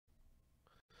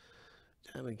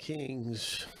Diamond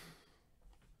Kings.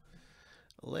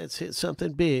 Let's hit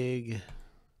something big.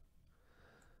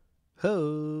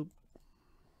 Hope.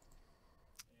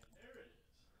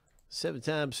 7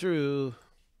 times through.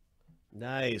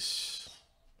 Nice.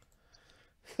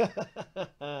 I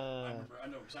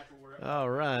know exactly where. All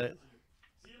right.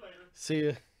 See you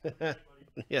later. See you.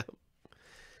 Yeah.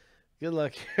 Good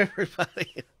luck,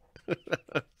 everybody.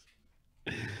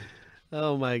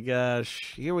 Oh my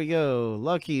gosh. Here we go.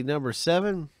 Lucky number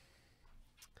 7.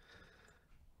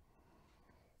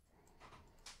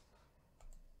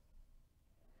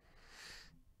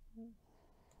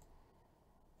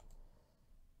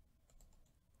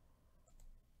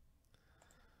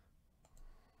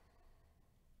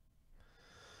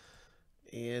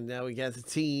 And now we got the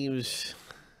teams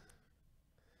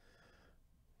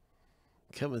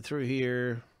coming through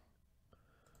here.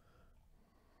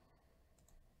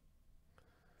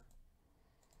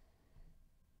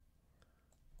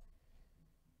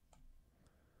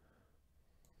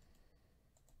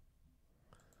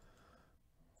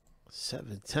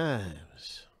 Seven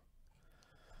times.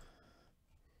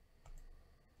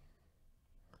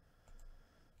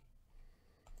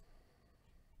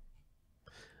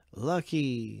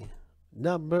 Lucky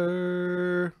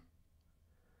number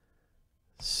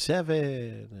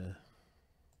 7.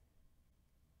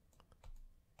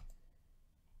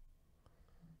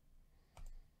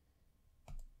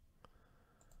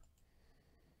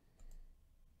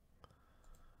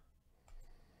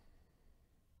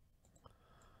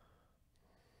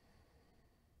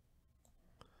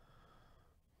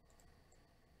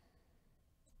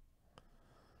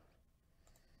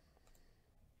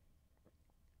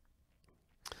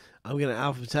 I'm going to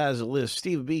alphabetize the list.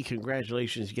 Steve B,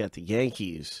 congratulations. You got the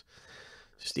Yankees.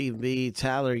 Steve B,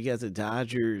 Tyler, you got the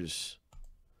Dodgers.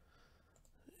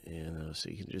 And so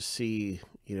you can just see,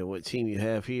 what team you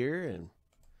have here. And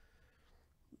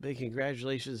big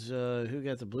congratulations. Who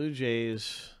got the Blue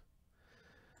Jays?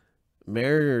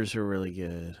 Mariners are really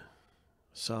good.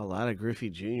 Saw a lot of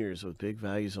Griffey Juniors with big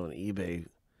values on eBay.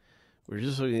 We're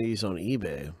just looking at these on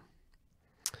eBay.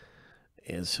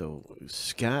 And so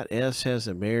Scott S. has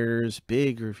the Mariners,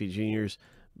 big Griffey Juniors.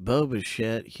 Bo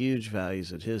Bichette, huge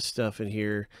values of his stuff in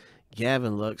here.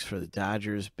 Gavin Lux for the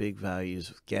Dodgers, big values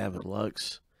with Gavin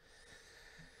Lux.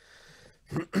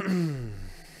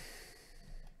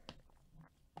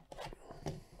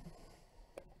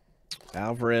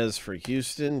 Alvarez for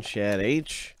Houston. Chad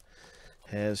H.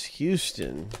 has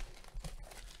Houston.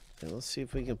 And let's see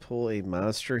if we can pull a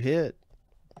monster hit.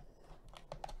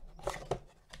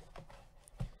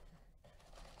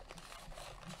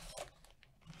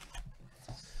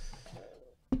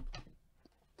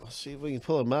 Let's see if we can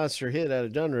pull a monster hit out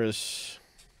of Donruss.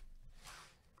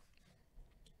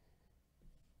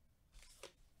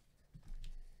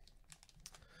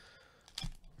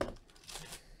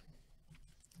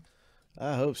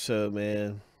 I hope so,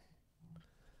 man.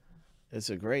 It's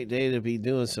a great day to be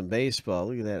doing some baseball.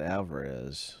 Look at that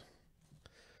Alvarez.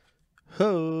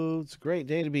 Oh, it's a great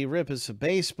day to be ripping some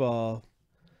baseball.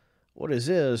 What is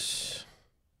this?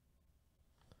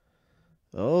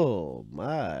 Oh,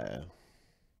 my.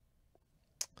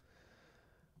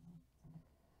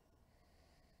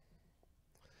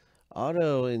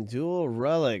 Auto and dual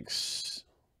relics.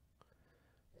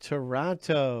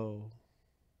 Toronto.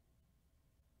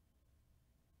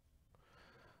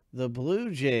 The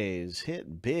Blue Jays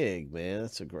hit big, man.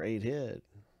 That's a great hit.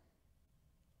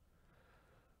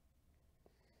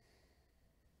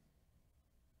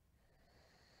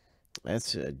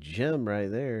 That's a gem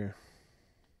right there.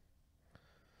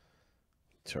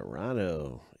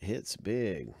 Toronto hits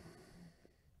big.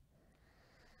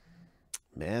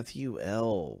 Matthew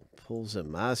L. pulls a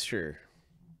monster.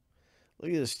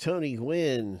 Look at this Tony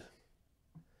Gwynn.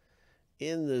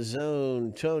 In the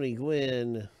zone, Tony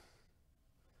Gwynn.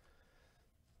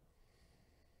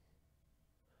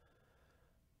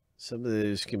 Some of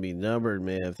these can be numbered,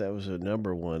 man. If that was a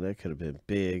number 1, that could have been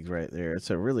big right there. It's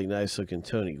a really nice looking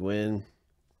Tony Gwynn.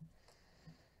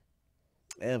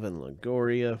 Evan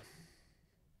Longoria.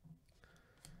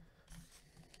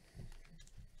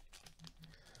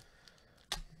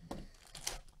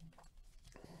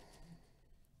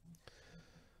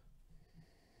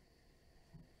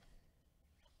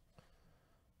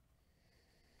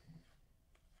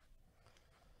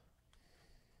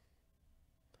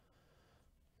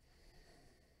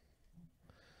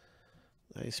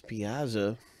 Nice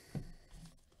Piazza.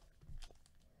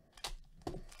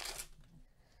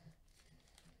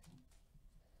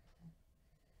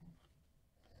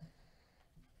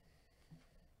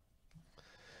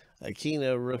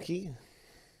 Aquino rookie.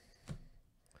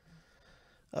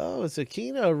 Oh, it's a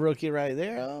Keno rookie right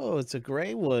there. Oh, it's a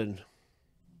gray one.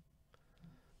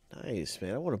 Nice,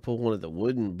 man. I want to pull one of the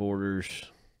wooden borders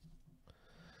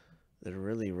that are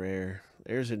really rare.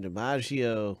 There's a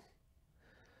DiMaggio.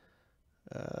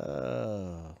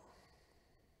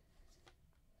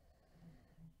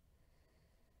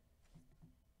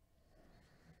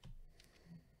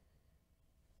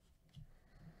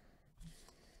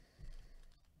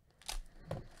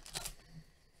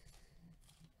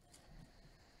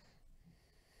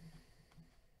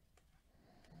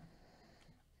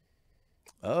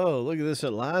 Oh, look at this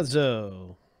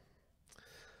Alonzo.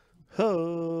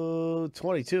 Oh,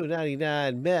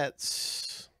 22.99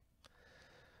 Mets.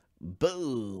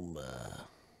 Boom.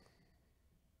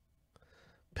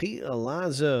 Pete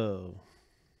Alonso.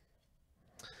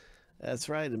 That's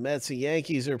right. The Mets and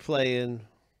Yankees are playing.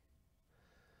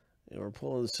 And we're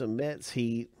pulling some Mets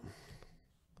heat.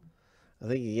 I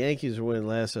think the Yankees are winning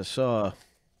last I saw.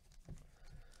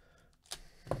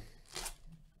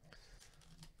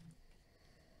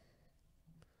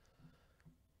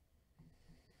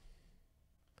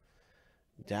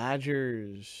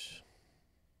 Dodgers.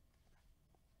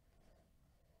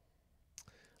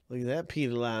 Look at that Pete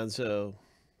Alonso.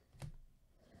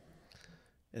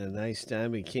 And a nice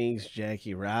Diamond Kings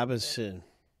Jackie Robinson.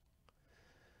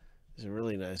 These are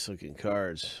really nice looking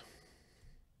cards.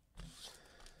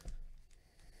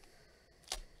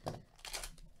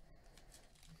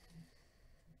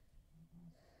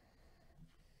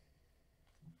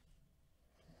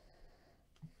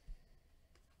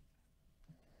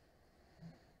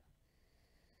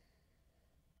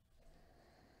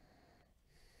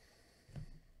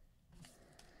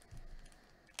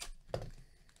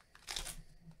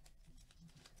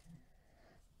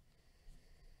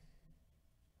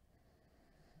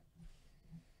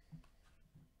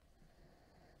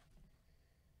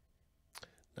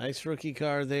 Nice rookie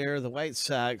card there. The White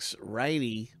Sox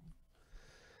righty.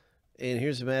 And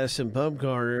here's a Madison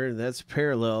Bumgarner. That's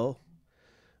parallel.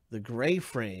 The gray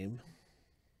frame.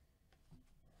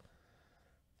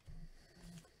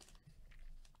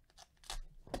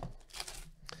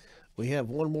 We have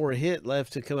one more hit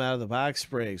left to come out of the box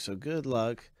break. So good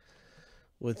luck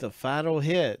with the final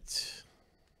hit.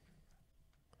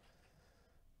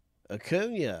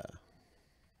 Acuna.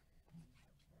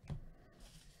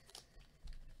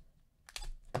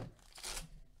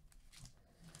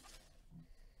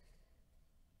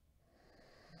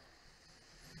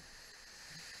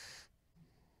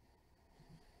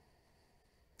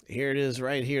 Here it is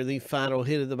right here, the final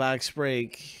hit of the box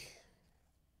break.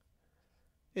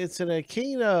 It's an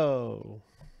Aquino.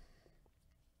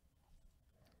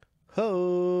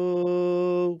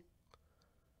 Ho!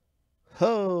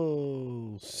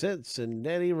 Ho!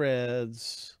 Cincinnati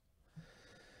Reds.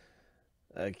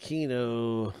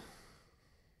 Aquino.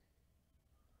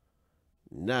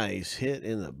 Nice hit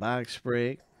in the box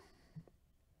break.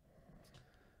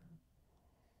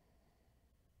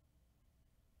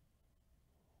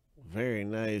 Very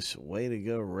nice. Way to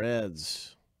go,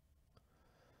 Reds.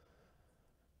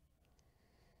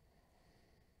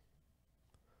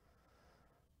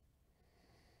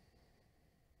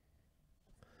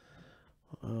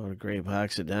 Oh, a great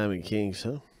box of Diamond Kings,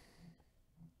 huh?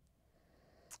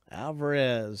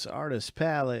 Alvarez, Artist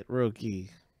Palette,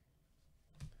 rookie.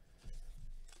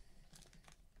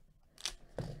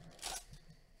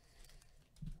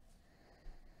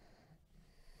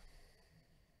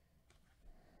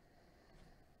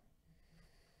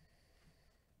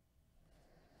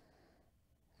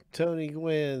 Tony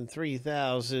Gwynn,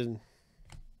 3,000.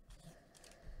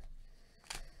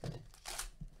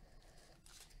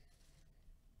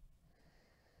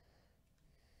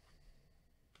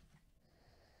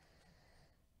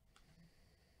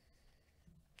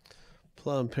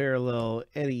 Plum Parallel,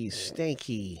 Eddie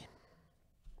Stanky.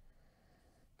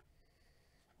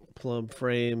 Plum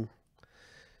Frame,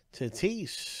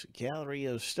 Tatis, Gallery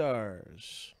of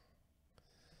Stars.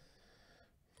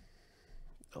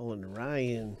 Owen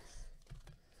Ryan,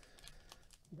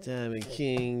 Diamond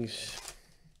Kings.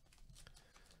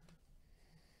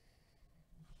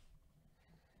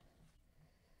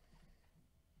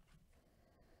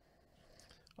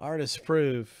 Artist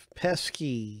Proof,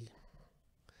 Pesky.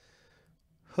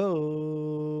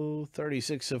 Ho,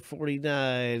 36 of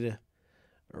 49.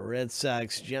 Red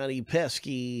Sox, Johnny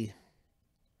Pesky.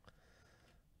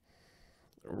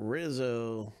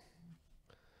 Rizzo.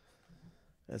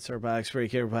 That's our box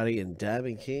break, everybody, in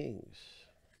Diamond Kings.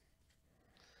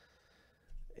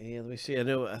 And let me see. I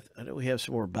know we have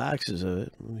some more boxes of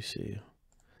it. Let me see.